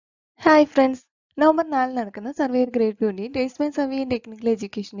Hi friends, November 4 നടക്കുന്ന surveyor grade 2 Tradesman-Survey and Technical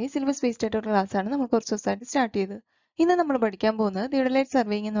Education syllabus based ആയിട്ടുള്ള ക്ലാസ്സാണ് നമ്മൾ കുറച്ച് ദിവസമായിട്ട് സ്റ്റാർട്ട് ചെയ്തത്. ഇന്ന് നമ്മൾ പഠിക്കാൻ പോകുന്നത് തിയോഡലൈറ്റ്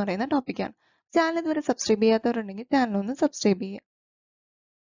സർവേയിങ് എന്ന് പറയുന്ന ടോപ്പിക്കാണ്. ചാനൽ ഇതുവരെ സബ്സ്ക്രൈബ് ചെയ്യാത്തവരുണ്ടെങ്കിൽ ചാനൽ ഒന്ന് സബ്സ്ക്രൈബ് ചെയ്യുക.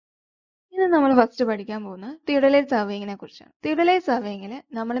 ഇന്ന് നമ്മൾ ഫസ്റ്റ് പഠിക്കാൻ പോകുന്നത് തിയോഡലൈറ്റ് സർവേയിങ്ങിനെ കുറിച്ചാണ്. തിയോഡലൈറ്റ് സർവേയിങ്ങിൽ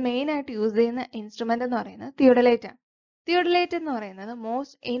നമ്മൾ മെയിൻ ആയിട്ട് യൂസ് ചെയ്യുന്ന ഇൻസ്ട്രുമെന്റ് എന്ന് പറയുന്നത് തിയോഡലൈറ്റ് ആണ്. തിയോഡലൈറ്റ് എന്ന് പറയുന്നത്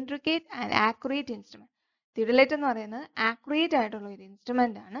most intricate and accurate instrument. Theodolite എന്ന് പറയുന്നത് ആക്യുറേറ്റ് ആയിട്ടുള്ള ഒരു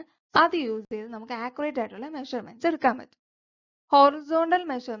ഇൻസ്ട്രുമെന്റ് ആണ്. അത് യൂസ് ചെയ്ത് നമുക്ക് ആക്യുറേറ്റ് ആയിട്ടുള്ള മെഷർമെന്റ്സ് എടുക്കാൻ പറ്റും. ഹൊറിസോണ്ടൽ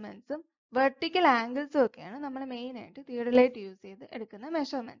മെഷർമെന്റ്സും വെർട്ടിക്കൽ ആംഗിൾസും ഒക്കെയാണ് നമ്മൾ മെയിൻ ആയിട്ട് തിയോഡലൈറ്റ് യൂസ് ചെയ്ത് എടുക്കുന്ന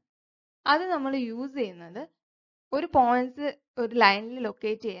മെഷർമെന്റ്. അത് നമ്മൾ യൂസ് ചെയ്യുന്നത് ഒരു പോയിന്റ്സ് ഒരു ലൈനിൽ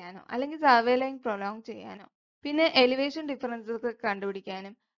ലൊക്കേറ്റ് ചെയ്യാനോ അല്ലെങ്കിൽ സർവേ ലൈൻ പ്രൊലോങ് ചെയ്യാനോ പിന്നെ എലിവേഷൻ ഡിഫറൻസസ്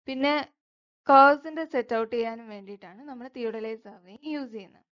കണ്ടുപിടിക്കാനും പിന്നെ കർവ്സിന്റെ സെറ്റ് ഔട്ട് ചെയ്യാനും വേണ്ടിയിട്ടാണ് നമ്മൾ തിയോഡലൈറ്റ് സർവേയിങ് യൂസ്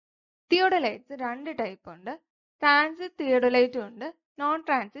ചെയ്യുന്നത്. തിയോഡലൈറ്റ്സ് രണ്ട് ടൈപ്പ് ഉണ്ട്. ട്രാൻസിറ്റ് തിയോഡലൈറ്റും ഉണ്ട്, നോൺ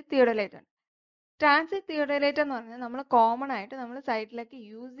ട്രാൻസിറ്റ് തിയോഡലൈറ്റ് ഉണ്ട്. ട്രാൻസിറ്റ് തിയോഡലൈറ്റ് എന്ന് പറഞ്ഞാൽ നമ്മൾ കോമൺ ആയിട്ട് നമ്മൾ സൈറ്റിലൊക്കെ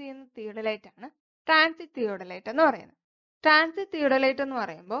യൂസ് ചെയ്യുന്ന തിയോഡലൈറ്റ് ആണ് ട്രാൻസിറ്റ് തിയോഡലൈറ്റ് എന്ന് പറയുന്നത്. ട്രാൻസിറ്റ് തിയോഡലൈറ്റ് എന്ന്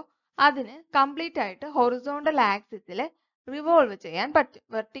പറയുമ്പോൾ അതിന് കംപ്ലീറ്റ് ആയിട്ട് ഹൊറിസോണ്ടൽ ആക്സിസിൽ റിവോൾവ് ചെയ്യാൻ പറ്റും.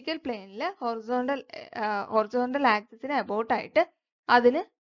 വെർട്ടിക്കൽ പ്ലെയിനിൽ ഹൊറിസോണ്ടൽ ആക്സിസിന് അബൌട്ട് ആയിട്ട് അതിന്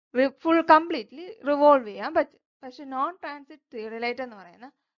ഫുൾ കംപ്ലീറ്റ്ലി റിവോൾവ് ചെയ്യാൻ പറ്റും. പക്ഷെ നോൺ ട്രാൻസിറ്റ് തിയോഡലൈറ്റ് എന്ന്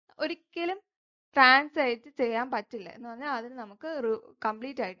പറയുന്നത് ഒരിക്കലും ട്രാൻസായിട്ട് ചെയ്യാൻ പറ്റില്ല. എന്ന് പറഞ്ഞാൽ അതിന് നമുക്ക്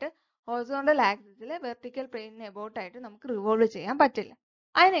കംപ്ലീറ്റ് ആയിട്ട് ഹൊറിസോണ്ടൽ ആക്സിസിൽ വെർട്ടിക്കൽ പ്ലെയിനിന് അബൌട്ട് ആയിട്ട് നമുക്ക് റിവോൾവ് ചെയ്യാൻ പറ്റില്ല.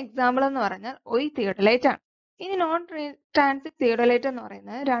 അതിന് എക്സാമ്പിൾ എന്ന് പറഞ്ഞാൽ ഒരു തിയോഡലൈറ്റ് ആണ്. ഇനി നോൺ ട്രാൻസിറ്റ് തിയോഡലൈറ്റ് എന്ന്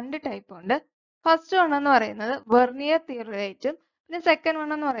പറയുന്നത് രണ്ട് ടൈപ്പ് ഉണ്ട്. ഫസ്റ്റ് വൺ എന്ന് പറയുന്നത് വെർനിയർ തിയോഡലൈറ്റും പിന്നെ സെക്കൻഡ്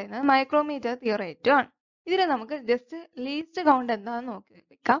വൺ എന്ന് പറയുന്നത് മൈക്രോമീറ്റർ തിയോഡലൈറ്റും ആണ്. ഇതിൽ നമുക്ക് ജസ്റ്റ് ലീസ്റ്റ് കൗണ്ട് എന്താണെന്ന് നോക്കി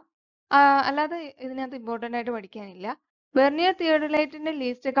വെക്കാം. അല്ലാതെ ഇതിനകത്ത് ഇമ്പോർട്ടൻ്റ് ആയിട്ട് പഠിക്കാനില്ല. വെർനിയർ തിയോഡലൈറ്റിന്റെ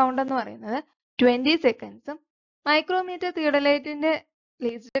ലീസ്റ്റ് കൗണ്ട് എന്ന് പറയുന്നത് 20 സെക്കൻഡ്സും മൈക്രോമീറ്റർ തിയോഡലൈറ്റിന്റെ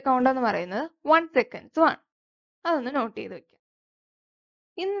ലീസ്റ്റ് കൗണ്ട് എന്ന് പറയുന്നത് 1 സെക്കൻഡ്സും ആണ്. അതൊന്ന് നോട്ട് ചെയ്ത് വെക്കാം.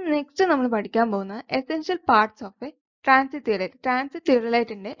 ഇന്ന് നെക്സ്റ്റ് നമ്മൾ പഠിക്കാൻ പോകുന്നത് essential parts of A transit theodolite. Transit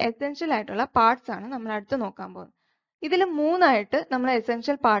തിയോഡലൈറ്റിന്റെ essential ആയിട്ടുള്ള പാർട്സ് ആണ് നമ്മൾ അടുത്ത് നോക്കാൻ പോകുന്നത്. ഇതിൽ മൂന്നായിട്ട് നമ്മൾ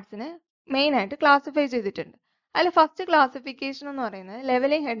എസെൻഷ്യൽ പാർട്സിനെ മെയിൻ ആയിട്ട് ക്ലാസിഫൈ ചെയ്തിട്ടുണ്ട്. അതിൽ ഫസ്റ്റ് ക്ലാസിഫിക്കേഷൻ എന്ന് പറയുന്നത്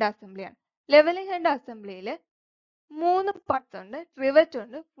ലെവലിംഗ് ഹെഡ് അസംബ്ലി ആണ്. ലെവലിംഗ് ഹെഡ് അസംബ്ലിയിൽ മൂന്ന് പാർട്സ് ഉണ്ട്. ട്രിവറ്റ്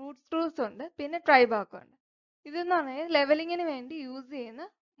ഉണ്ട്, ഫുട് സ്ക്രൂസ് ഉണ്ട്, പിന്നെ ട്രൈബാർക്ക് ഉണ്ട്. ഇതെന്ന് പറഞ്ഞാൽ ലെവലിങ്ങിന് വേണ്ടി യൂസ് ചെയ്യുന്ന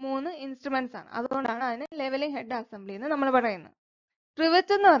മൂന്ന് ഇൻസ്ട്രുമെന്റ്സ് ആണ്. അതുകൊണ്ടാണ് അതിന് ലെവലിംഗ് ഹെഡ് അസംബ്ലി എന്ന് നമ്മൾ പറയുന്നത്.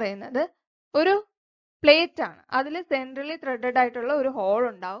 ട്രിവറ്റ് എന്ന് പറയുന്നത് ഒരു പ്ലേറ്റ് ആണ്. അതിൽ സെൻട്രലി ത്രെഡഡ് ആയിട്ടുള്ള ഒരു ഹോൾ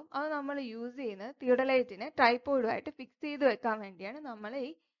ഉണ്ടാവും. അത് നമ്മൾ യൂസ് ചെയ്യുന്നത് തിയോഡലൈറ്റിനെ ട്രൈപോഡുമായിട്ട് ഫിക്സ് ചെയ്ത് വെക്കാൻ വേണ്ടിയാണ് നമ്മൾ ഈ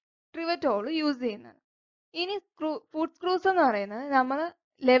ട്രിവറ്റ് ഹോൾ യൂസ് ചെയ്യുന്നത്. ഇനി ഫുട് സ്ക്രൂസ് എന്ന് പറയുന്നത് നമ്മൾ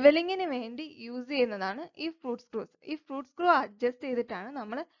ലെവലിങ്ങിന് വേണ്ടി യൂസ് ചെയ്യുന്നതാണ് ഈ ഫുട് സ്ക്രൂസ്. ഈ ഫുട് സ്ക്രൂ അഡ്ജസ്റ്റ് ചെയ്തിട്ടാണ്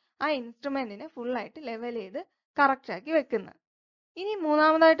നമ്മൾ ആ ഇൻസ്ട്രുമെന്റിനെ ഫുൾ ആയിട്ട് ലെവൽ ചെയ്ത് കറക്റ്റ് ആക്കി വെക്കുന്നത്. ഇനി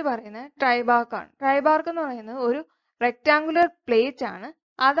മൂന്നാമതായിട്ട് പറയുന്നത് ട്രൈബാർക്ക് ആണ്. ട്രൈബാർക്ക് എന്ന് പറയുന്നത് ഒരു റെക്ടാങ്കുലർ പ്ലേറ്റ് ആണ്.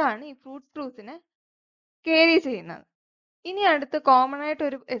 അതാണ് ഈ ഫുട് സ്ക്രൂസിനെ ക്യാരി ചെയ്യുന്നത്. ഇനി അടുത്ത് കോമൺ ആയിട്ട്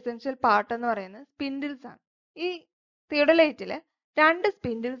ഒരു എസെൻഷ്യൽ പാർട്ട് എന്ന് പറയുന്നത് സ്പിൻഡിൽസ് ആണ്. ഈ തിയോഡലൈറ്റിൽ രണ്ട്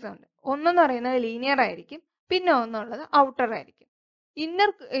സ്പിൻഡിൽസ് ഉണ്ട്. ഒന്നെന്ന് പറയുന്നത് ലീനിയർ ആയിരിക്കും, പിന്നെ ഒന്നുള്ളത് ഔട്ടർ ആയിരിക്കും. ഇന്നർ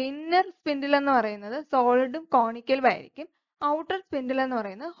സ്പിൻഡിൽ എന്ന് പറയുന്നത് സോളിഡും കോണിക്കലും ആയിരിക്കും. ഔട്ടർ സ്പിൻഡിൽ എന്ന്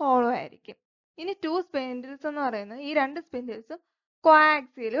പറയുന്നത് ഹോളോ ആയിരിക്കും. ഇനി ടു സ്പിൻഡിൽസ് എന്ന് പറയുന്നത് ഈ രണ്ട് സ്പിൻഡിൽസും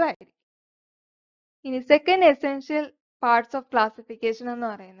കോആക്സിയലും ആയിരിക്കും. ഇനി second essential parts of classification എന്ന്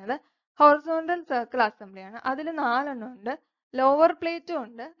പറയുന്നത് ഹൊറിസോണ്ടൽ സർക്കിൾ അസംബ്ലി ആണ്. അതിൽ 4 ഉണ്ട്. ലോവർ പ്ലേറ്റും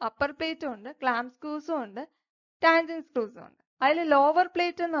ഉണ്ട്, അപ്പർ പ്ലേറ്റും ഉണ്ട്, ക്ലാമ്പ് സ്ക്രൂസും ഉണ്ട്, ടാൻജന്റ് സ്ക്രൂസും ഉണ്ട്. അതിൽ ലോവർ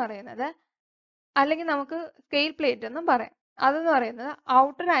പ്ലേറ്റ് എന്ന് പറയുന്നത് അല്ലെങ്കിൽ നമുക്ക് സ്കെയിൽ പ്ലേറ്റ് എന്നും പറയാം. അതെന്ന് പറയുന്നത്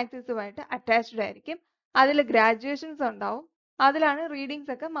ഔട്ടർ ആക്സിസുമായിട്ട് അറ്റാച്ച്ഡ് ആയിരിക്കും. അതിൽ ഗ്രാജുവേഷൻസ് ഉണ്ടാവും. അതിലാണ്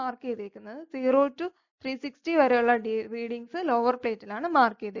റീഡിങ്സ് ഒക്കെ മാർക്ക് ചെയ്തേക്കുന്നത്. 0 to 360 വരെയുള്ള റീഡിങ്സ് ലോവർ പ്ലേറ്റിലാണ്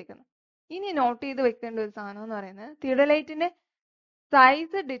മാർക്ക് ചെയ്തേക്കുന്നത്. ഇനി നോട്ട് ചെയ്ത് വെക്കേണ്ട ഒരു സാധനം എന്ന് പറയുന്നത് തിയോഡലൈറ്റിന്റെ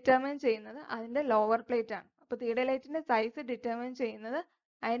സൈസ് ഡിറ്റർമിൻ ചെയ്യുന്നത് അതിന്റെ ലോവർ പ്ലേറ്റ് ആണ്. അപ്പൊ തിയോഡലൈറ്റിന്റെ സൈസ് ഡിറ്റർമിൻ ചെയ്യുന്നത്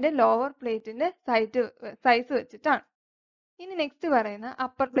അതിന്റെ ലോവർ പ്ലേറ്റിന്റെ സൈസ് വെച്ചിട്ടാണ്. ഇനി നെക്സ്റ്റ് പറയുന്നത്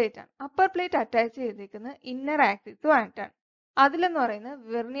അപ്പർ പ്ലേറ്റ് ആണ്. അപ്പർ പ്ലേറ്റ് അറ്റാച്ച് ചെയ്തിരിക്കുന്നത് ഇന്നർ ആക്സിസും ആയിട്ടാണ്. അതിലെന്ന് പറയുന്നത്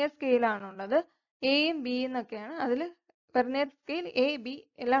വെർനിയർ സ്കെയിൽ ആണുള്ളത്. എയും ബി എന്നൊക്കെയാണ് അതിൽ വെർനിയർ സ്കെയിൽ എ ബി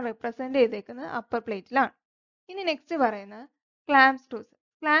എല്ലാം റെപ്രസെന്റ് ചെയ്തേക്കുന്നത് അപ്പർ പ്ലേറ്റിലാണ്. ഇനി നെക്സ്റ്റ് പറയുന്നത് ക്ലാമ്പ് സ്ക്രൂസ്.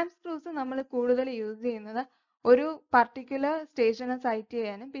 ക്ലാമ്പ് സ്ക്രൂസ് നമ്മൾ കൂടുതൽ യൂസ് ചെയ്യുന്നത് ഒരു പർട്ടിക്കുലർ സ്റ്റേഷനെ സൈറ്റ്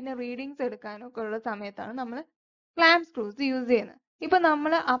ചെയ്യാനും പിന്നെ റീഡിങ്സ് എടുക്കാനും ഒക്കെ ഉള്ള സമയത്താണ് നമ്മൾ ക്ലാമ്പ് സ്ക്രൂസ് യൂസ് ചെയ്യുന്നത്. ഇപ്പൊ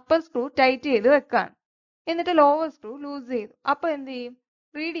നമ്മൾ അപ്പർ സ്ക്രൂ ടൈറ്റ് ചെയ്ത് വെക്കാണ്, എന്നിട്ട് ലോവർ സ്ക്രൂ ലൂസ് ചെയ്തു. അപ്പൊ എന്ത് ചെയ്യും?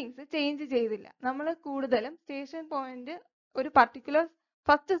 റീഡിങ്സ് ചേഞ്ച് ചെയ്തില്ല. നമ്മൾ കൂടുതലും സ്റ്റേഷൻ പോയിന്റ് ഒരു particular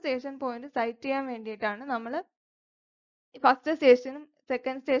first station point site ചെയ്യാൻ വേണ്ടിയിട്ടാണ് നമ്മൾ ഫസ്റ്റ് സ്റ്റേഷനും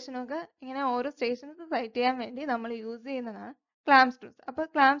സെക്കൻഡ് സ്റ്റേഷനും ഒക്കെ ഇങ്ങനെ ഓരോ സ്റ്റേഷൻസ് സൈറ്റ് ചെയ്യാൻ വേണ്ടി നമ്മൾ യൂസ് ചെയ്യുന്നതാണ് ക്ലാമ്പ് സ്ക്രൂസ്. അപ്പോൾ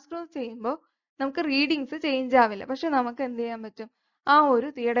ക്ലാമ്പ് സ്ക്രൂസ് ചെയ്യുമ്പോൾ നമുക്ക് റീഡിങ്സ് ചേഞ്ച് ആവില്ല. പക്ഷെ നമുക്ക് എന്ത് ചെയ്യാൻ പറ്റും? ആ ഒരു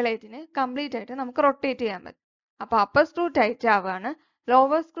തിയഡലൈറ്റിനെ കംപ്ലീറ്റ് ആയിട്ട് നമുക്ക് റൊട്ടേറ്റ് ചെയ്യാൻ പറ്റും. അപ്പോൾ അപ്പർ സ്ക്രൂ ടൈറ്റ് ആവുകയാണ്,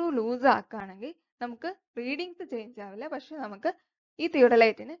 ലോവർ സ്ക്രൂ ലൂസ് ആക്കുകയാണെങ്കിൽ നമുക്ക് റീഡിങ്സ് ചേഞ്ച് ആവില്ല, പക്ഷെ നമുക്ക് ഈ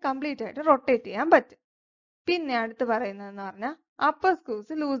തിയഡലൈറ്റിനെ കംപ്ലീറ്റ് ആയിട്ട് റൊട്ടേറ്റ് ചെയ്യാൻ പറ്റും. പിന്നെ അടുത്ത് പറയുന്നതെന്ന് പറഞ്ഞാൽ അപ്പർ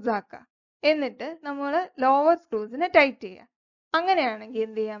സ്ക്രൂസ് ലൂസ് ആക്കുക, എന്നിട്ട് നമ്മൾ ലോവർ സ്ക്രൂസിനെ ടൈറ്റ് ചെയ്യുക. അങ്ങനെയാണെങ്കിൽ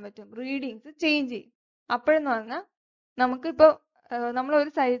എന്ത് ചെയ്യാൻ പറ്റും? റീഡിങ്സ് ചേഞ്ച് ചെയ്യും. അപ്പോഴെന്ന് പറഞ്ഞാൽ നമുക്കിപ്പോൾ നമ്മൾ ഒരു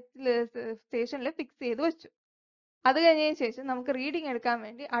സ്റ്റേഷനിൽ ഫിക്സ് ചെയ്ത് വെച്ചു. അത് കഴിഞ്ഞതിന് ശേഷം നമുക്ക് റീഡിംഗ് എടുക്കാൻ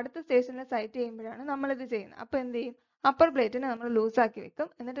വേണ്ടി അടുത്ത സ്റ്റേഷനിൽ സൈറ്റ് ചെയ്യുമ്പോഴാണ് നമ്മളിത് ചെയ്യുന്നത്. അപ്പോൾ എന്ത് ചെയ്യും? അപ്പർ പ്ലേറ്റിനെ നമ്മൾ ലൂസ് ആക്കി വെക്കും,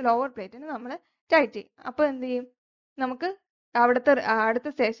 എന്നിട്ട് ലോവർ പ്ലേറ്റിനെ നമ്മൾ ടൈറ്റ് ചെയ്യും. അപ്പോൾ എന്ത് ചെയ്യും? നമുക്ക് അടുത്ത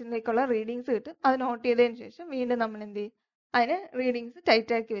സ്റ്റേഷനിലേക്കുള്ള റീഡിങ്സ് കിട്ടും. അത് നോട്ട് ചെയ്തതിന് ശേഷം വീണ്ടും നമ്മൾ എന്ത് ചെയ്യും? അതിന് റീഡിങ്സ്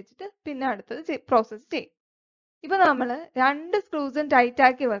ടൈറ്റ് ആക്കി വെച്ചിട്ട് പിന്നെ അടുത്തത് പ്രോസസ്സ് ചെയ്യും. ഇപ്പൊ നമ്മൾ രണ്ട് സ്ക്രൂസും ടൈറ്റ്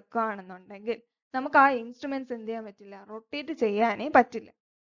ആക്കി വെക്കുകയാണെന്നുണ്ടെങ്കിൽ നമുക്ക് ആ ഇൻസ്ട്രുമെന്റ്സ് എന്ത് ചെയ്യാൻ പറ്റില്ല? റൊട്ടേറ്റ് ചെയ്യാനേ പറ്റില്ല.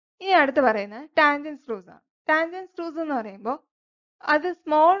 ഇനി അടുത്ത് പറയുന്നത് ടാൻജന്റ് സ്ക്രൂസ് ആണ്. ടാൻജന്റ് സ്ക്രൂസ് എന്ന് പറയുമ്പോൾ അത്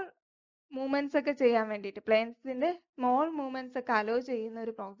സ്മോൾ മൂവ്മെന്റ്സ് ഒക്കെ ചെയ്യാൻ വേണ്ടിയിട്ട്, പ്ലെയിൻസിന്റെ സ്മോൾ മൂവ്മെന്റ്സ് ഒക്കെ അലോ ചെയ്യുന്ന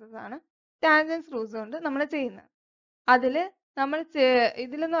ഒരു പ്രോസസ്സാണ് ടാൻജന്റ് സ്ക്രൂസ് കൊണ്ട് നമ്മൾ ചെയ്യുന്നത്.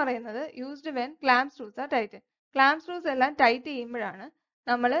 ഇതിലെന്ന് പറയുന്നത് used when clamp screws R tight. Clamp screws എല്ലാം ടൈറ്റ് ചെയ്യുമ്പോഴാണ്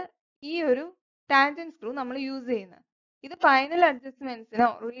നമ്മൾ ഈ ഒരു ടാൻജന്റ് സ്ക്രൂ നമ്മൾ യൂസ് ചെയ്യുന്നത്. ഇത് ഫൈനൽ അഡ്ജസ്റ്റ്മെന്റ്സിനോ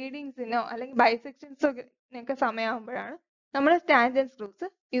റീഡിങ്സിനോ അല്ലെങ്കിൽ ബൈസെക്ഷൻസിനൊക്കെ സമയമാകുമ്പോഴാണ് നമ്മൾ ടാൻജന്റ് സ്ക്രൂസ്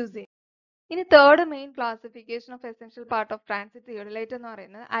യൂസ് ചെയ്യുന്നത്. ഇനി third main classification of essential part of transit തിയഡലൈറ്റ് എന്ന്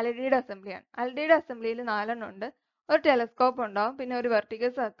പറയുന്നത് അലിഡേഡ് അസംബ്ലി ആണ്. അലിഡേഡ് അസംബ്ലിയിൽ 4 ഉണ്ട്. ഒരു ടെലസ്കോപ്പ് ഉണ്ടാവും, പിന്നെ ഒരു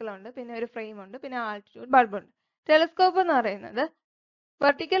വെർട്ടിക്കൽ സർക്കിൾ ഉണ്ട്, പിന്നെ ഒരു ഫ്രെയിം ഉണ്ട്, പിന്നെ ആൾട്ടിറ്റ്യൂഡ് ബൾബ് ഉണ്ട്. ടെലസ്കോപ്പ് എന്ന് പറയുന്നത്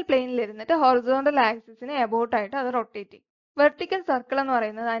വെർട്ടിക്കൽ പ്ലെയിനിൽ ഇരുന്നിട്ട് ഹൊറിസോണ്ടൽ ആക്സിസിന് എബൌട്ട് ആയിട്ട് അത് റൊട്ടേറ്റ് ചെയ്യും. വെർട്ടിക്കൽ സർക്കിൾ എന്ന്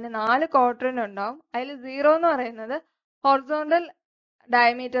പറയുന്നത് അതിന് 4 ക്വാഡ്രന്റ് ഉണ്ടാവും. അതിൽ 0 എന്ന് പറയുന്നത് ഹൊറിസോണ്ടൽ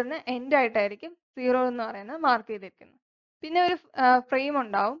ഡയമീറ്ററിന് എൻഡ് ആയിട്ടായിരിക്കും 0 എന്ന് പറയുന്നത് മാർക്ക് ചെയ്തിരിക്കുന്നത്. പിന്നെ ഒരു ഫ്രെയിം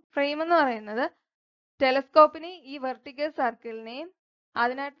ഉണ്ടാവും. ഫ്രെയിം എന്ന് പറയുന്നത് ടെലസ്കോപ്പിനെ ഈ വെർട്ടിക്കൽ സർക്കിളിനെയും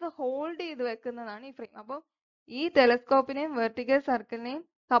അതിനകത്ത് ഹോൾഡ് ചെയ്ത് വെക്കുന്നതാണ് ഈ ഫ്രെയിം. അപ്പോൾ ഈ ടെലസ്കോപ്പിനെയും വെർട്ടിക്കൽ സർക്കിളിനെയും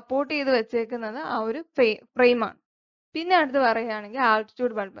സപ്പോർട്ട് ചെയ്ത് വെച്ചേക്കുന്നത് ആ ഒരു ഫ്രെയിമാണ്. പിന്നെ അടുത്ത് പറയുകയാണെങ്കിൽ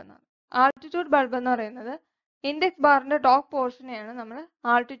ആൾട്ടിറ്റ്യൂഡ് ബൾബ് എന്നാണ്. ആൾട്ടിറ്റ്യൂഡ് ബൾബ് എന്ന് പറയുന്നത് ഇൻഡെക്സ് ബാറിന്റെ ടോപ്പ് പോർഷനെയാണ് നമ്മൾ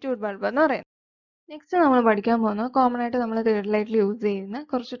ആൾട്ടിറ്റ്യൂഡ് ബൾബ് എന്ന് പറയുന്നത്. നെക്സ്റ്റ് നമ്മൾ പഠിക്കാൻ പോകുന്നത് കോമൺ ആയിട്ട് നമ്മൾ തിയഡലൈറ്റിൽ യൂസ് ചെയ്യുന്ന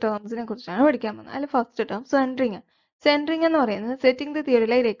കുറച്ച് ടേംസിനെ കുറിച്ചാണ് പഠിക്കാൻ പോകുന്നത്. അതിൽ ഫസ്റ്റ് ടേം സെൻട്രിങ്. സെൻട്രിങ് എന്ന് പറയുന്നത് setting the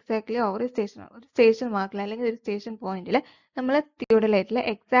തിയഡലൈറ്റ് exactly over station. ഒരു സ്റ്റേഷൻ മാർക്കിൽ അല്ലെങ്കിൽ ഒരു സ്റ്റേഷൻ പോയിന്റിൽ നമ്മൾ തിയഡലൈറ്റിൽ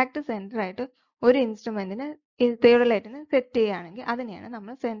എക്സാക്ട് സെന്റർ ആയിട്ട് ഒരു ഇൻസ്ട്രുമെന്റിന് തിയഡലൈറ്റിന് സെറ്റ് ചെയ്യുകയാണെങ്കിൽ അതിനെയാണ്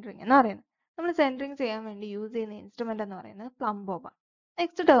നമ്മൾ സെൻട്രിങ് എന്ന് പറയുന്നത്. നമ്മൾ സെൻട്രിങ് ചെയ്യാൻ വേണ്ടി യൂസ് ചെയ്യുന്ന ഇൻസ്ട്രുമെന്റ് എന്ന് പറയുന്നത് പ്ലംബ് ബോബാണ്.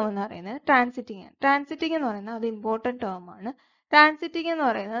 നെക്സ്റ്റ് ടേം എന്ന് പറയുന്നത് ട്രാൻസിറ്റിംഗ് ആണ്. ട്രാൻസിറ്റിംഗ് എന്ന് പറയുന്നത് അത് ഇമ്പോർട്ടന്റ് ടേം ആണ്. ട്രാൻസിറ്റിംഗ് എന്ന്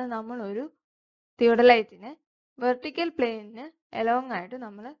പറയുന്നത് നമ്മൾ ഒരു തിയഡലൈറ്റിനെ വെർട്ടിക്കൽ പ്ലെയിനിന് എലോങ് ആയിട്ട്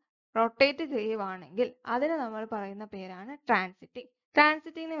നമ്മൾ റൊട്ടേറ്റ് ചെയ്യുവാണെങ്കിൽ അതിന് നമ്മൾ പറയുന്ന പേരാണ് ട്രാൻസിറ്റിംഗ്.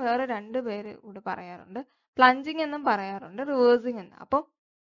 ട്രാൻസിറ്റിങ്ങിന് വേറെ 2 പേര് കൂടെ പറയാറുണ്ട്. പ്ലഞ്ചിങ് എന്നും പറയാറുണ്ട്, റിവേഴ്സിങ് എന്നും. അപ്പം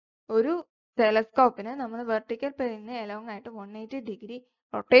ഒരു ടെലസ്കോപ്പിനെ നമ്മൾ വെർട്ടിക്കൽ പ്ലെയിനിന് എലോങ് ആയിട്ട് 180 ഡിഗ്രി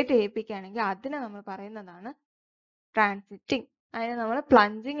റൊട്ടേറ്റ് ചെയ്യിപ്പിക്കുകയാണെങ്കിൽ അതിനെ നമ്മൾ പറയുന്നതാണ് ട്രാൻസിറ്റിംഗ്. അതിനെ നമ്മൾ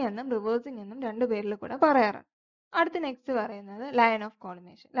പ്ലഞ്ചിങ് എന്നും റിവേഴ്സിങ് എന്നും 2 പേരിൽ കൂടെ പറയാറുണ്ട്. അടുത്ത നെക്സ്റ്റ് പറയുന്നത് line of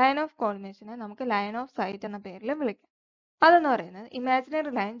collimation. Line of കോളിമേഷനെ നമുക്ക് ലൈൻ ഓഫ് സൈറ്റ് എന്ന പേരിൽ വിളിക്കാം. അതെന്ന് പറയുന്നത്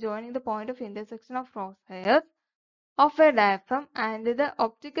imaginary line joining the point of intersection of cross hairs of A diaphragm and the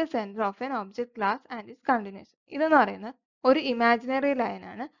optical centre of N object class and it's continuation. ഇതെന്ന് പറയുന്നത് ഒരു imaginary line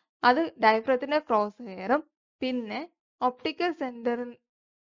ആണ്. അത് ഡയഫ്രത്തിന്റെ ക്രോസ് ഹെയറും പിന്നെ ഒപ്റ്റിക്കൽ സെന്ററും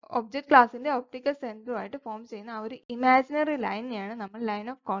ഒബ്ജക്ട് ക്ലാസിന്റെ ഒപ്റ്റിക്കൽ സെന്ററുമായിട്ട് ഫോം ചെയ്യുന്ന ആ ഒരു ഇമാജിനറി ലൈനെയാണ് നമ്മൾ ലൈൻ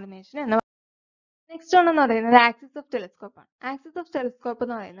ഓഫ് കോളിമേഷൻ എന്ന് പറയുന്നത്. നെക്സ്റ്റ് എന്ന് പറയുന്നത് ആക്സിസ് ഓഫ് ടെലിസ്കോപ്പ് ആണ്. ആക്സിസ് ഓഫ് ടെലിസ്കോപ്പ്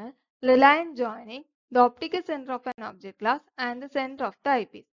എന്ന് പറയുന്നത് the line joining the optical center of an object class and the center of the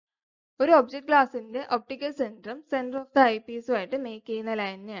eyepiece. ഒരു ഒബ്ജക്ട് ക്ലാസിന്റെ ഒപ്റ്റിക്കൽ സെന്ററും സെന്റർ ഓഫ് ദ ഐപീസുമായിട്ട് മേക്ക് ചെയ്യുന്ന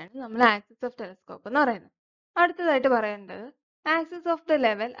ലൈനെയാണ് നമ്മൾ ആക്സിസ് ഓഫ് ടെലിസ്കോപ്പ് എന്ന് പറയുന്നത്. അടുത്തതായിട്ട് പറയേണ്ടത് ആക്സിസ് ഓഫ് ദ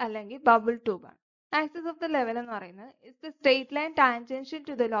ലെവൽ അല്ലെങ്കിൽ ബബിൾ ട്യൂബ് ആണ്. ആക്സിസ് ഓഫ് ദ ലെവൽ എന്ന് പറയുന്നത് it's the straight line tangential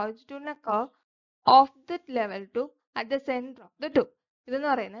to the longitudinal curve of the level tube at the centre of the tube. ഇതെന്ന്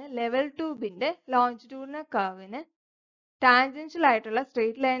പറയുന്നത് ലെവൽ ട്യൂബിന്റെ ലോഞ്ചിറ്റ്യൂഡിനൽ കർവിന് tangential ആയിട്ടുള്ള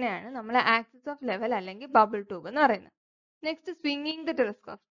straight ലൈനെയാണ് നമ്മൾ axis of level അല്ലെങ്കിൽ bubble tube എന്ന് പറയുന്നത്. Next swinging the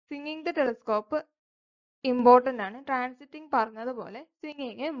telescope. Swinging the telescope important ആണ്. Transiting പറഞ്ഞതുപോലെ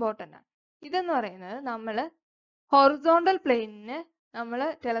സ്വിംഗിങ് ഇമ്പോർട്ടന്റ് ആണ്. ഇതെന്ന് പറയുന്നത് നമ്മൾ ഹൊറിസോണ്ടൽ പ്ലെയിനിന് നമ്മൾ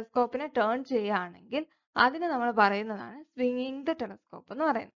ടെലിസ്കോപ്പിനെ ടേൺ ചെയ്യുകയാണെങ്കിൽ അതിന് നമ്മൾ പറയുന്നതാണ് സ്വിംഗിങ് ദ ടെലിസ്കോപ്പ് എന്ന്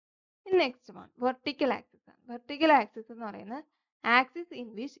പറയുന്നത്. നെക്സ്റ്റ് വൺ വെർട്ടിക്കൽ ആക്സിസ് ആണ്. വെർട്ടിക്കൽ ആക്സിസ് എന്ന് പറയുന്നത് axis in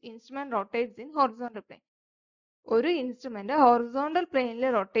which instrument rotates in horizontal plane. ഒരു ഇൻസ്ട്രുമെന്റ് ഹൊറിസോണ്ടൽ പ്ലെയിനിൽ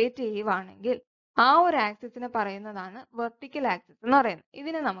റൊട്ടേറ്റ് ചെയ്യുവാണെങ്കിൽ ആ ഒരു ആക്സിസിനെ പറയുന്നതാണ് വെർട്ടിക്കൽ ആക്സിസ് എന്ന് പറയുന്നത്.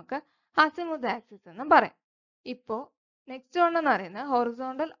 ഇതിനെ നമുക്ക് അസിമുത്ത് ആക്സിസ് എന്നും പറയാം. ഇപ്പോ നെക്സ്റ്റ് വൺ എന്ന് പറയുന്നത്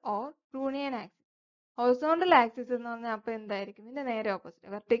horizontal or trunnion axis. Horizontal axis എന്ന് പറഞ്ഞാൽ അപ്പൊ എന്തായിരിക്കും? ഇതിന്റെ നേരെ ഓപ്പോസിറ്റ്.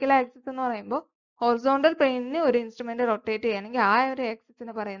 വെർട്ടിക്കൽ ആക്സിസ് എന്ന് പറയുമ്പോൾ ഹൊറിസോണ്ടൽ പ്ലെയിനിന് ഒരു ഇൻസ്ട്രുമെന്റ് റൊട്ടേറ്റ് ചെയ്യണമെങ്കിൽ ആ ഒരു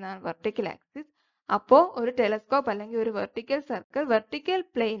ആക്സിസിനെ പറയുന്നതാണ് വെർട്ടിക്കൽ ആക്സിസ്. അപ്പോ ഒരു ടെലസ്കോപ്പ് അല്ലെങ്കിൽ ഒരു വെർട്ടിക്കൽ സർക്കിൾ വെർട്ടിക്കൽ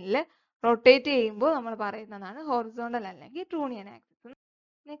പ്ലെയിനിൽ റൊട്ടേറ്റ് ചെയ്യുമ്പോൾ നമ്മൾ പറയുന്നതാണ് ഹൊറിസോണ്ടൽ അല്ലെങ്കിൽ ട്രൂണിയൻ ആക്സിസ്.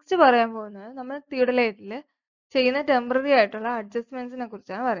 നെക്സ്റ്റ് പറയാൻ പോകുന്നത് നമ്മൾ തിയോഡലൈറ്റിൽ ചെയ്യുന്ന ടെമ്പററി ആയിട്ടുള്ള അഡ്ജസ്റ്റ്മെന്റ്സിനെ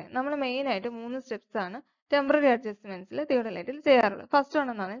കുറിച്ചാണ് പറയുന്നത്. നമ്മൾ മെയിൻ ആയിട്ട് 3 സ്റ്റെപ്സ് ആണ് ടെമ്പററി അഡ്ജസ്റ്റ്മെന്റ്സിൽ തിയോഡലൈറ്റിൽ ചെയ്യാറുള്ളത്. ഫസ്റ്റ് വൺ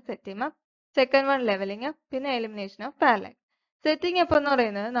എന്ന് പറയുന്നത് setting up, second one levelling up, പിന്നെ elimination of parallax. Setting up എന്ന്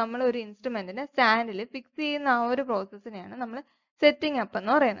പറയുന്നത് നമ്മൾ ഒരു ഇൻസ്ട്രുമെന്റിനെ സ്റ്റാൻഡിൽ ഫിക്സ് ചെയ്യുന്ന ആ ഒരു പ്രോസസ്സിനെയാണ് നമ്മൾ സെറ്റിംഗ് അപ്പ്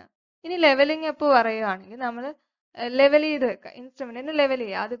എന്ന് പറയുന്നത്. ഇനി ലെവലിംഗ് അപ്പ് പറയുകയാണെങ്കിൽ നമ്മൾ ലെവൽ ചെയ്ത് വെക്കുക, ഇൻസ്ട്രുമെന്റിനെ ലെവൽ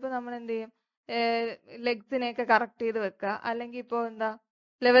ചെയ്യുക. അതിപ്പോ നമ്മൾ എന്ത് ചെയ്യും? ലെഗ്സിനെയൊക്കെ കറക്റ്റ് ചെയ്ത് വെക്കുക, അല്ലെങ്കിൽ ഇപ്പോൾ എന്താ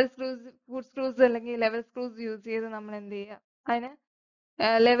ലെവൽ സ്ക്രൂസ്, ഫുഡ് സ്ക്രൂസ് അല്ലെങ്കിൽ ലെവൽ സ്ക്രൂസ് യൂസ് ചെയ്ത് നമ്മൾ എന്ത് ചെയ്യുക? അതിനെ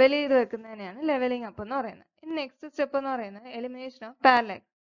ലെവൽ ചെയ്ത് വെക്കുന്നതിനെയാണ് ലെവലിംഗ് അപ്പ് എന്ന് പറയുന്നത്. ഇനി നെക്സ്റ്റ് സ്റ്റെപ്പ് എന്ന് പറയുന്നത് എലിമിനേഷൻ ഓഫ് പാരലാക്സ്.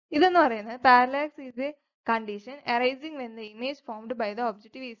 ഇതെന്ന് പറയുന്നത് parallax is A condition arising when the image formed by the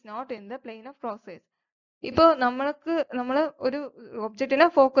objective is not in the plain of process. ഇപ്പോൾ നമ്മൾ ഒരു ഒബ്ജക്റ്റിനെ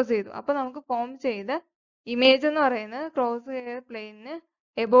ഫോക്കസ് ചെയ്തു, അപ്പൊ നമുക്ക് ഫോം ചെയ്ത ഇമേജ് എന്ന് പറയുന്നത് ക്രോസ് ഹെയർ പ്ലെയിനിന്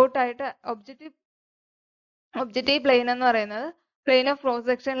എബൌട്ട് ആയിട്ട് ഒബ്ജക്റ്റീവ് പ്ലെയിൻ എന്ന് പറയുന്നത് പ്ലെയിൻ ഓഫ് ക്രോസ്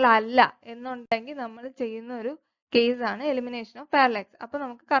സെക്ഷനിലല്ല എന്നുണ്ടെങ്കിൽ നമ്മൾ ചെയ്യുന്ന ഒരു കേസ് ആണ് എലിമിനേഷൻ ഓഫ് പാരലാക്സ്. അപ്പൊ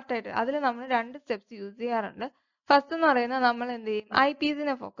നമുക്ക് കറക്റ്റ് ആയിട്ട് അതിൽ നമ്മൾ 2 സ്റ്റെപ്സ് യൂസ് ചെയ്യാറുണ്ട്. ഫസ്റ്റ് എന്ന് പറയുന്നത് നമ്മൾ എന്ത് ചെയ്യും? ഐ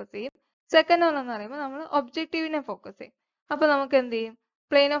പീസിനെ ഫോക്കസ് ചെയ്യും. സെക്കൻഡ് വൺ എന്ന് പറയുമ്പോൾ നമ്മൾ ഒബ്ജക്റ്റീവിനെ ഫോക്കസ് ചെയ്യും. അപ്പൊ നമുക്ക് എന്ത് ചെയ്യും?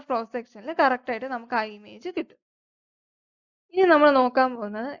 പ്ലെയിൻ ഓഫ് ക്രോസ് സെക്ഷനിൽ കറക്റ്റ് ആയിട്ട് നമുക്ക് ആ ഇമേജ് കിട്ടും. ഇനി നമ്മൾ നോക്കാൻ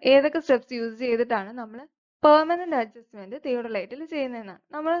പോകുന്നത് ഏതൊക്കെ സ്റ്റെപ്സ് യൂസ് ചെയ്തിട്ടാണ് നമ്മൾ പെർമനന്റ് അഡ്ജസ്റ്റ്മെന്റ് തിയോഡലൈറ്റിൽ ചെയ്യുന്നതെന്നാണ്.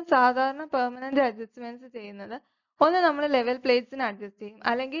 നമ്മൾ സാധാരണ പെർമനന്റ് അഡ്ജസ്റ്റ്മെന്റ്സ് ചെയ്യുന്നത് ഒന്ന് നമ്മൾ ലെവൽ പ്ലേറ്റ്സിനെ അഡ്ജസ്റ്റ് ചെയ്യും,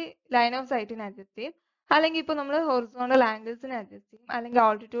 അല്ലെങ്കിൽ ലൈൻ ഓഫ് സൈറ്റിനെ അഡ്ജസ്റ്റ് ചെയ്യും, അല്ലെങ്കിൽ ഇപ്പോൾ നമ്മൾ ഹൊറിസോണ്ടൽ ആംഗിൾസിനെ അഡ്ജസ്റ്റ് ചെയ്യും, അല്ലെങ്കിൽ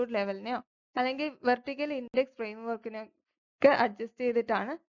ആൾട്ടിറ്റ്യൂഡ് ലെവലിനെയോ അല്ലെങ്കിൽ വെർട്ടിക്കൽ ഇൻഡെക്സ് ഫ്രെയിംവർക്കിനെ ഒക്കെ അഡ്ജസ്റ്റ്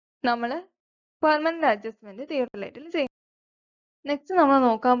ചെയ്തിട്ടാണ് നമ്മൾ പെർമനന്റ് അഡ്ജസ്റ്റ്മെന്റ് തിയോഡലൈറ്റിൽ ചെയ്യുന്നത്. നെക്സ്റ്റ് നമ്മൾ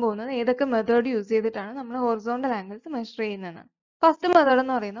നോക്കാൻ പോകുന്നത് ഏതൊക്കെ മെത്തേഡ് യൂസ് ചെയ്തിട്ടാണ് നമ്മൾ horizontal angles measure ചെയ്യുന്നതെന്നാണ്. First method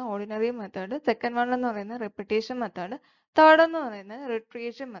എന്ന് പറയുന്നത് ഓർഡിനറി മെത്തേഡ്, സെക്കൻഡ് വൺ എന്ന് പറയുന്നത് റിപ്പിറ്റേഷൻ മെത്തേഡ്, തേർഡ് എന്ന് പറയുന്നത്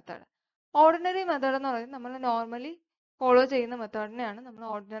റിട്രിയേഷൻ മെത്തേഡ്. ഓർഡിനറി മെത്തേഡ് എന്ന് പറയുന്നത് നമ്മൾ നോർമലി ഫോളോ ചെയ്യുന്ന മെത്തേഡിനെയാണ് നമ്മൾ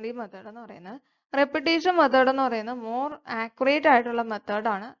ഓർഡിനറി മെത്തേഡ് എന്ന് പറയുന്നത്. റെപ്പിറ്റേഷൻ മെത്തേഡ് എന്ന് പറയുന്നത് മോർ ആക്യുറേറ്റ് ആയിട്ടുള്ള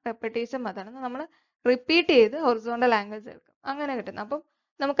മെത്തേഡാണ് റെപ്പിറ്റേഷൻ മെത്തേഡ്. നമ്മൾ റിപ്പീറ്റ് ചെയ്ത് ഹൊറിസോണ്ടൽ ആംഗിൾസ് എടുക്കും, അങ്ങനെ കിട്ടുന്നത്. അപ്പം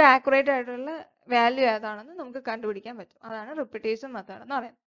നമുക്ക് ആക്യുറേറ്റ് ആയിട്ടുള്ള വാല്യൂ ഏതാണെന്ന് നമുക്ക് കണ്ടുപിടിക്കാൻ പറ്റും. അതാണ് റിപ്പിറ്റേഷൻ മെത്തേഡ് എന്ന്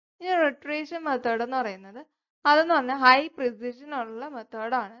പറയുന്നത്. ഇനി റിട്രിയേഷൻ മെത്തേഡ് എന്ന് പറയുന്നത് അതെന്ന് പറഞ്ഞാൽ ഹൈ പ്രിസിഷൻ ഉള്ള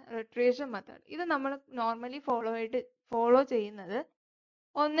മെത്തേഡാണ് റിട്രിയേഷൻ മെത്തേഡ്. ഇത് നമ്മൾ നോർമലി ഫോളോ ചെയ്യുന്നത്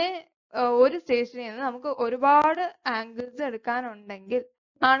ഒരു സ്റ്റേഷനിൽ നിന്ന് നമുക്ക് ഒരുപാട് ആംഗിൾസ് എടുക്കാനുണ്ടെങ്കിൽ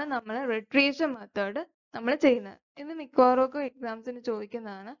ആണ് നമ്മൾ റിട്രിയേഷൻ മെത്തേഡ് നമ്മൾ ചെയ്യുന്നത്. ഇത് മിക്കവാറും എക്സാംസിന്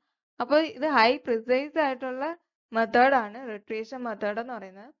ചോദിക്കുന്നതാണ്. അപ്പോൾ ഇത് ഹൈ പ്രിസൈസ് ആയിട്ടുള്ള മെത്തേഡാണ് റിട്രിയേഷൻ മെത്തേഡ് എന്ന്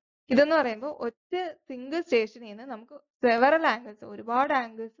പറയുന്നത്. ഇതെന്ന് പറയുമ്പോൾ ഒറ്റ സിംഗിൾ സ്റ്റേഷനിൽ നിന്ന് നമുക്ക് സെവറൽ ആംഗിൾസ്, ഒരുപാട്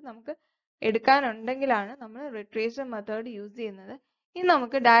ആംഗിൾസ് നമുക്ക് എടുക്കാനുണ്ടെങ്കിലാണ് നമ്മൾ റിട്രിയേഷൻ മെത്തേഡ് യൂസ് ചെയ്യുന്നത്. ഇനി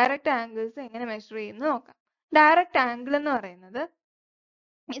നമുക്ക് ഡയറക്റ്റ് ആംഗിൾസ് എങ്ങനെ മെഷർ ചെയ്യുന്നു നോക്കാം. ഡയറക്റ്റ് ആംഗിൾ എന്ന് പറയുന്നത്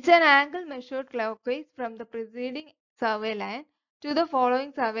it's an angle measured clockwise from the preceding survey line to the following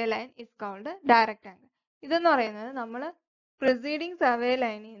survey line is called direct angle. ഇതെന്ന് പറയുന്നത് നമ്മൾ preceding survey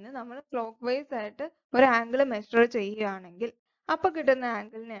ലൈനിൽ നിന്ന് നമ്മൾ ക്ലോക്ക് വൈസ് ആയിട്ട് ഒരു ആംഗിൾ മെഷർ ചെയ്യുകയാണെങ്കിൽ അപ്പൊ കിട്ടുന്ന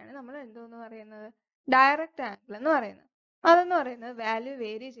ആംഗിളിനെയാണ് നമ്മൾ എന്തോന്ന് പറയുന്നത്? ഡയറക്റ്റ് ആംഗിൾ എന്ന് പറയുന്നത്. അതെന്ന് പറയുന്നത് വാല്യൂ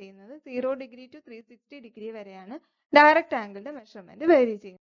വേരി ചെയ്യുന്നത് 0 ഡിഗ്രി ടു 360 ഡിഗ്രി വരെയാണ് ഡയറക്റ്റ് ആംഗിളിന്റെ മെഷർമെന്റ് വേരി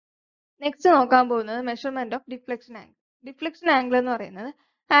ചെയ്യുന്നത്. നെക്സ്റ്റ് നോക്കാൻ പോകുന്നത് measurement of deflection angle. Deflection angle എന്ന് പറയുന്നത്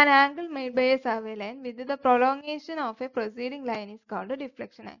an angle made by a survey line with the prolongation of a preceding line is called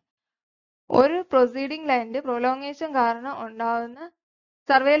deflection angle. ഒരു proceeding ലൈനിന്റെ prolongation കാരണം ഉണ്ടാകുന്ന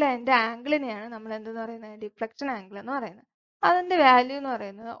സർവേ ലൈനിന്റെ ആംഗിളിനെയാണ് നമ്മൾ എന്തെന്ന് പറയുന്നത്? ഡിഫ്ലക്ഷൻ ആംഗിൾ എന്ന് പറയുന്നത്. അതിന്റെ വാല്യൂ എന്ന്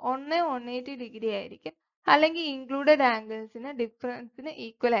പറയുന്നത് 180 ഡിഗ്രി ആയിരിക്കും, അല്ലെങ്കിൽ ഇൻക്ലൂഡഡ് ആംഗിൾസിന് ഡിഫറൻസിന്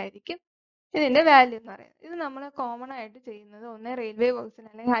ഈക്വൽ ആയിരിക്കും ഇതിന്റെ വാല്യൂ എന്ന് പറയുന്നത്. ഇത് നമ്മൾ കോമൺ ആയിട്ട് ചെയ്യുന്നത് ഒന്ന് റെയിൽവേ വർക്സിന്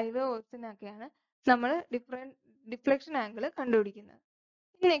അല്ലെങ്കിൽ ഹൈവേ വർക്സിനൊക്കെയാണ് നമ്മൾ ഡിഫ്ലക്ഷൻ ആംഗിൾ കണ്ടുപിടിക്കുന്നത്.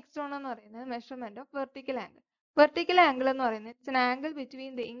 നെക്സ്റ്റ് വൺ എന്ന് പറയുന്നത് measurement of vertical angle. Vertical angle എന്ന് പറയുന്നത് it's an angle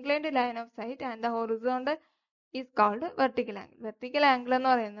between the inclined line of sight and the horizontal is called vertical angle. Vertical angle എന്ന്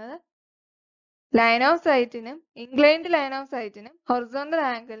പറയുന്നത് line of സൈറ്റിനും inclined line of സൈറ്റിനും horizontal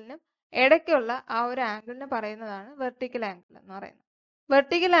ആംഗിളിനും ഇടയ്ക്കുള്ള ആ ഒരു ആംഗിളിന് പറയുന്നതാണ് വെർട്ടിക്കൽ ആംഗിൾ എന്ന് പറയുന്നത്.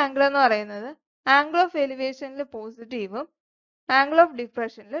 വെർട്ടിക്കൽ ആംഗിൾ എന്ന് പറയുന്നത് ആംഗിൾ ഓഫ് എലിവേഷനിൽ പോസിറ്റീവും ആംഗിൾ ഓഫ്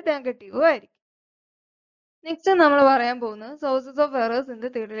ഡിപ്രഷനിൽ നെഗറ്റീവും ആയിരിക്കും. നെക്സ്റ്റ് നമ്മൾ പറയാൻ പോകുന്നത് sources of errors in the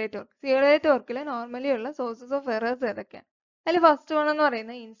theodolite work. Theodolite വർക്കിൽ നോർമലി ഉള്ള സോഴ്സസ് ഓഫ് എറേഴ്സ് ഏതൊക്കെയാണ്? അതിൽ ഫസ്റ്റ് വൺ എന്ന്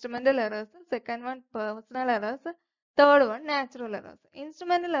പറയുന്നത് instrumental errors, second one personal errors, third one natural errors.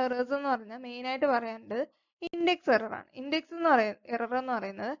 Instrumental errors എന്ന് പറഞ്ഞാൽ മെയിൻ ആയിട്ട് പറയേണ്ടത് ഇൻഡെക്സ് എറർ ആണ്. ഇൻഡെക്സ് എറർ എന്ന്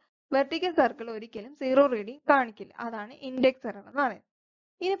പറയുന്നത് വെർട്ടിക്കൽ സർക്കിൾ ഒരിക്കലും 0 റീഡിംഗ് കാണിക്കില്ല. അതാണ് ഇൻഡെക്സ് എറർ എന്ന് പറയുന്നത്.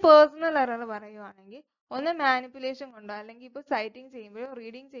 ഇനി പേഴ്സണൽ എറർ പറയുവാണെങ്കിൽ ഒന്ന് മാനിപ്പുലേഷൻ കൊണ്ടോ അല്ലെങ്കിൽ ഇപ്പോൾ സൈറ്റിംഗ് ചെയ്യുമ്പോഴോ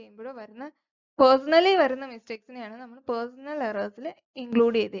റീഡിംഗ് ചെയ്യുമ്പോഴോ പേഴ്സണലി വരുന്ന മിസ്റ്റേക്സിനെയാണ് നമ്മൾ പേഴ്സണൽ എറേഴ്സിൽ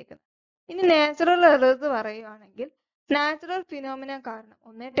ഇൻക്ലൂഡ് ചെയ്തേക്കുന്നത്. ഇനി നാച്ചുറൽ എറേഴ്സ് പറയുവാണെങ്കിൽ നാച്ചുറൽ ഫിനോമിന കാരണം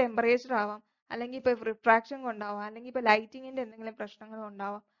ഒന്നേ ടെമ്പറേച്ചർ ആവാം, അല്ലെങ്കിൽ ഇപ്പൊ റിഫ്രാക്ഷൻ കൊണ്ടാവാം, അല്ലെങ്കിൽ ഇപ്പൊ ലൈറ്റിങ്ങിന്റെ എന്തെങ്കിലും പ്രശ്നങ്ങൾ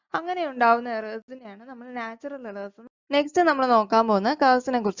ഉണ്ടാവാം. അങ്ങനെ ഉണ്ടാവുന്ന എറേഴ്സിനെയാണ് നമ്മൾ നാച്ചുറൽ എറേഴ്സ്. നെക്സ്റ്റ് നമ്മൾ നോക്കാൻ പോകുന്ന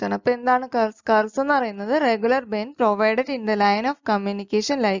കർവ്സിനെ കുറിച്ചാണ്. അപ്പൊ എന്താണ് കർവ്സ്? കർവ്സ് എന്ന് പറയുന്നത് regular bend provided in the line of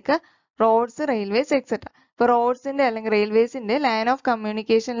communication like roads, railways etcetera. ഇപ്പൊ റോഡ്സിന്റെ അല്ലെങ്കിൽ റെയിൽവേസിന്റെ ലൈൻ ഓഫ്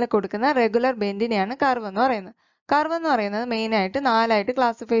കമ്മ്യൂണിക്കേഷനിൽ കൊടുക്കുന്ന റെഗുലർ ബെൻഡിനെയാണ് കർവ് എന്ന് പറയുന്നത്. കർവ് എന്ന് പറയുന്നത് മെയിൻ ആയിട്ട് 4 ആയിട്ട്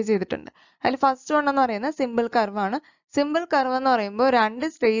ക്ലാസിഫൈ ചെയ്തിട്ടുണ്ട്. അതിൽ ഫസ്റ്റ് വൺ എന്ന് പറയുന്നത് സിമ്പിൾ കർവ് ആണ്. സിമ്പിൾ കർവ് എന്ന് പറയുമ്പോൾ 2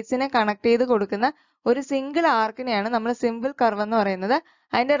 സ്ട്രേറ്റ്സിനെ കണക്ട് ചെയ്ത് കൊടുക്കുന്ന ഒരു സിംഗിൾ ആർക്കിനെയാണ് നമ്മൾ സിമ്പിൾ കർവ് എന്ന് പറയുന്നത്.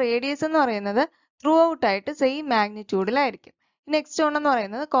 അതിന്റെ റേഡിയസ് എന്ന് പറയുന്നത് ത്രൂ ഔട്ട് ആയിട്ട് സെയിം മാഗ്നിറ്റ്യൂഡിലായിരിക്കും. നെക്സ്റ്റ് വൺ എന്ന്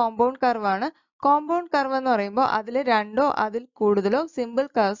പറയുന്നത് കോമ്പൗണ്ട് കർവ് ആണ്. കോമ്പൗണ്ട് കർവ് എന്ന് പറയുമ്പോൾ അതിൽ 2ഓ അതിൽ കൂടുതലോ സിമ്പിൾ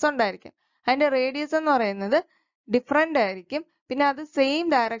കർവ്സ് ഉണ്ടായിരിക്കും. അതിന്റെ റേഡിയസ് എന്ന് പറയുന്നത് ഡിഫറെന്റ് ആയിരിക്കും. പിന്നെ അത് സെയിം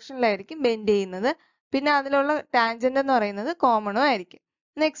ഡയറക്ഷനിലായിരിക്കും ബെൻഡ് ചെയ്യുന്നത്. പിന്നെ അതിലുള്ള ടാൻജന്റ് എന്ന് പറയുന്നത് കോമണും ആയിരിക്കും.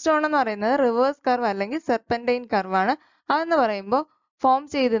 നെക്സ്റ്റ് വൺ എന്ന് പറയുന്നത് റിവേഴ്സ് കർവ് അല്ലെങ്കിൽ സെർപെന്റൈൻ കർവ് ആണ്. അതെന്ന് പറയുമ്പോൾ ഫോം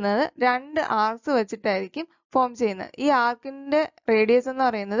ചെയ്യുന്നത് 2 ആർക്സ് വെച്ചിട്ടായിരിക്കും ഫോം ചെയ്യുന്നത്. ഈ ആർക്കിന്റെ റേഡിയസ് എന്ന്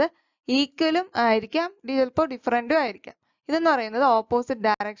പറയുന്നത് ഈക്വലും ആയിരിക്കാം, ചിലപ്പോൾ ഡിഫറെന്റും ആയിരിക്കാം. ഇതെന്ന് പറയുന്നത് ഓപ്പോസിറ്റ്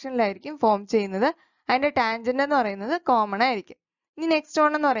ഡയറക്ഷനിലായിരിക്കും ഫോം ചെയ്യുന്നത്. അതിന്റെ ടാൻജന്റ് എന്ന് പറയുന്നത് കോമൺ ആയിരിക്കും. ഇനി നെക്സ്റ്റ്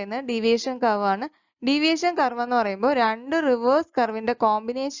വൺ എന്ന് പറയുന്നത് ഡീവിയേഷൻ കർവ് ആണ്. ഡീവിയേഷൻ കർവ് എന്ന് പറയുമ്പോൾ 2 റിവേഴ്സ് കർവിന്റെ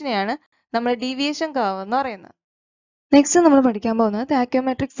കോമ്പിനേഷനെയാണ് നമ്മൾ ഡീവിയേഷൻ കർവ് എന്ന് പറയുന്നത്. നെക്സ്റ്റ് നമ്മൾ പഠിക്കാൻ പോകുന്നത്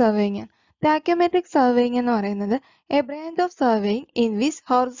താക്യോമെട്രിക് സർവേയിങ് ആണ്. താക്യോമെട്രിക് സർവേയിങ് എന്ന് പറയുന്നത് A branch of surveying in which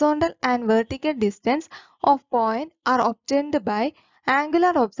horizontal and vertical distance of point R obtained by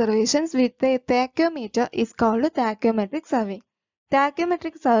angular observations with a താക്യോമീറ്റർ is called താക്യോമെട്രിക് surveying.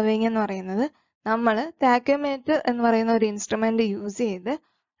 താക്യോമെട്രിക് surveying എന്ന് പറയുന്നത് നമ്മൾ താക്യോമീറ്റർ എന്ന് പറയുന്ന ഒരു ഇൻസ്ട്രുമെന്റ് യൂസ് ചെയ്ത്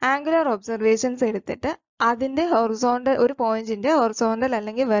ആംഗുലർ ഒബ്സർവേഷൻസ് എടുത്തിട്ട് അതിന്റെ ഹൊറിസോണ്ടൽ ഒരു പോയിന്റിന്റെ ഹൊറിസോണ്ടൽ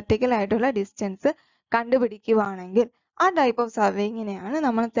അല്ലെങ്കിൽ വെർട്ടിക്കൽ ആയിട്ടുള്ള ഡിസ്റ്റൻസ് കണ്ടുപിടിക്കുവാണെങ്കിൽ ആ ടൈപ്പ് ഓഫ് സർവേയിങ്ങിനെയാണ്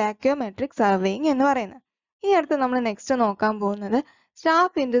നമ്മൾ താക്യോമെട്രിക് സർവേയിങ് എന്ന് പറയുന്നത്. ഇനി അടുത്ത് നമ്മൾ നെക്സ്റ്റ് നോക്കാൻ പോകുന്നത്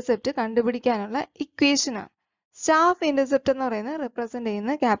സ്റ്റാഫ് ഇന്റർസെപ്റ്റ് കണ്ടുപിടിക്കാനുള്ള ഇക്വേഷൻ ആണ്. സ്റ്റാഫ് ഇന്റർസെപ്റ്റ് എന്ന് പറയുന്നത് റെപ്രസെന്റ്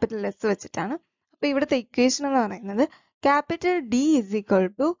ചെയ്യുന്നത് ക്യാപിറ്റൽ എസ് വെച്ചിട്ടാണ്. അപ്പൊ ഇവിടുത്തെ ഇക്വേഷൻ എന്ന് പറയുന്നത് capital D is equal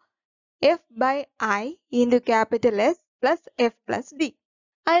to F by I into capital S plus F plus D.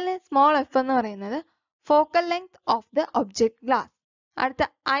 അതിൽ സ്മോൾ എഫ് എന്ന് പറയുന്നത് focal length of the object glass. അടുത്ത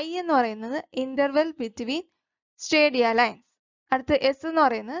ഐ എന്ന് പറയുന്നത് ഇന്റർവെൽ ബിറ്റ്വീൻ സ്റ്റേഡിയ ലൈൻസ്. അടുത്ത എസ് എന്ന്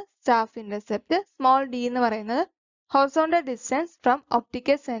പറയുന്നത് സ്റ്റാഫ് ഇന്റർസെപ്റ്റ്. സ്മോൾ ഡി എന്ന് പറയുന്നത് horizontal distance from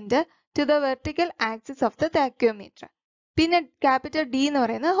optical centre to the vertical axis of the താക്യോമീറ്റർ. പിന്നെ ക്യാപിറ്റൽ ഡി എന്ന്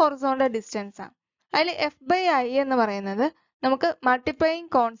പറയുന്നത് ഹൊറിസോണ്ടൽ ഡിസ്റ്റൻസ് ആണ്. അതിൽ എഫ് ബൈ ഐ എന്ന് പറയുന്നത് നമുക്ക്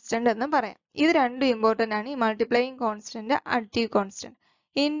മൾട്ടിപ്ലൈയിങ് കോൺസ്റ്റന്റ് എന്ന് പറയാം. ഇത് രണ്ടും ഇമ്പോർട്ടന്റ് ആണ്. ഈ മൾട്ടിപ്ലൈയിങ് കോൺസ്റ്റന്റ്, അഡിറ്റീവ് കോൺസ്റ്റന്റ്.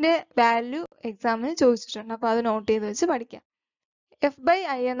 ഇതിന്റെ വാല്യൂ എക്സാമിന് ചോദിച്ചിട്ടുണ്ട്. അപ്പൊ അത് നോട്ട് ചെയ്ത് വെച്ച് പഠിക്കാം. എഫ് ബൈ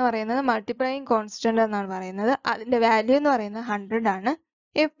ഐ എന്ന് പറയുന്നത് മൾട്ടിപ്ലൈയിങ് കോൺസ്റ്റന്റ് എന്നാണ് പറയുന്നത്. അതിന്റെ വാല്യൂ എന്ന് പറയുന്നത് 100 ആണ്.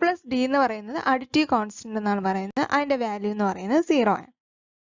 എഫ് പ്ലസ് ഡി എന്ന് പറയുന്നത് അഡിറ്റീവ് കോൺസ്റ്റന്റ് എന്നാണ് പറയുന്നത്. അതിന്റെ വാല്യൂ എന്ന് പറയുന്നത് 0 ആണ്.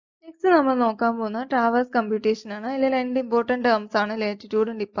 നെക്സ്റ്റ് നമ്മൾ നോക്കാൻ പോകുന്നത് ട്രാവേഴ്സ് കമ്പ്യൂട്ടേഷൻ ആണ്. അതിൽ 2 ഇമ്പോർട്ടന്റ് ടേംസ് ആണ്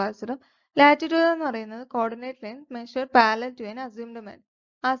ലാറ്റിറ്റ്യൂഡും ഡിപ്പാർച്ചറും. ലാറ്റിറ്റ്യൂഡ് എന്ന് പറയുന്നത് coordinate length measure parallel to an assumed Meridian.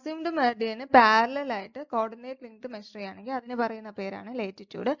 Assumed meridian parallel ആയിട്ട് കോർഡിനേറ്റ് ലെങ്ത് മെഷർ ചെയ്യുകയാണെങ്കിൽ അതിന് പറയുന്ന പേരാണ്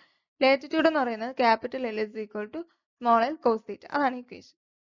ലാറ്റിറ്റ്യൂഡ്. ലാറ്റിറ്റ്യൂഡ് എന്ന് പറയുന്നത് capital L is equal to small L cos theta. അതാണ് ഇക്വേഷൻ.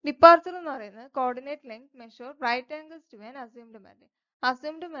 ഡിപ്പാർച്ചർ എന്ന് പറയുന്നത് coordinate length measure right angles to an assumed Meridian.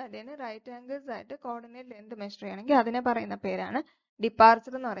 Assumed meridian right angles ആയിട്ട് കോർഡിനേറ്റ് ലെങ്ത് മെഷർ ചെയ്യണമെങ്കിൽ അതിനെ പറയുന്ന പേരാണ്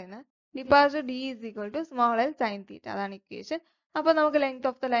ഡിപ്പാർച്ചർ എന്ന് പറയുന്നത്. Departure D is equal to small L sine theta. അതാണ് ഇക്വേഷൻ. അപ്പൊ നമുക്ക് ലെങ്ത്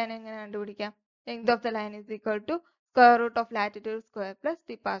ഓഫ് ദ ലൈൻ എങ്ങനെ കണ്ടുപിടിക്കാം? Length of the line is equal to square root of latitude square plus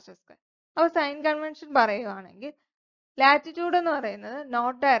departure square. അപ്പൊ സൈൻ കൺവെൻഷൻ പറയുവാണെങ്കിൽ latitude എന്ന് പറയുന്നത്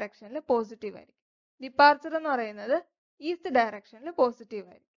north ഡയറക്ഷനിൽ പോസിറ്റീവ് ആയിരിക്കും. ഡിപ്പാർച്ചർ എന്ന് പറയുന്നത് ഈസ്റ്റ് ഡയറക്ഷനിൽ പോസിറ്റീവ്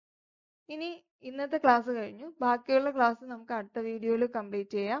ആയിരിക്കും. ഇനി ഇന്നത്തെ ക്ലാസ് കഴിഞ്ഞു. ബാക്കിയുള്ള ക്ലാസ് നമുക്ക് അടുത്ത വീഡിയോയിൽ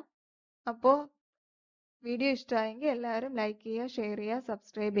കംപ്ലീറ്റ് ചെയ്യാം. അപ്പോൾ വീഡിയോ ഇഷ്ടമായെങ്കിൽ എല്ലാവരും ലൈക്ക് ചെയ്യുക, ഷെയർ ചെയ്യുക,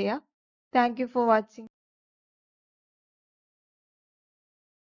 സബ്സ്ക്രൈബ് ചെയ്യുക. Thank you for watching.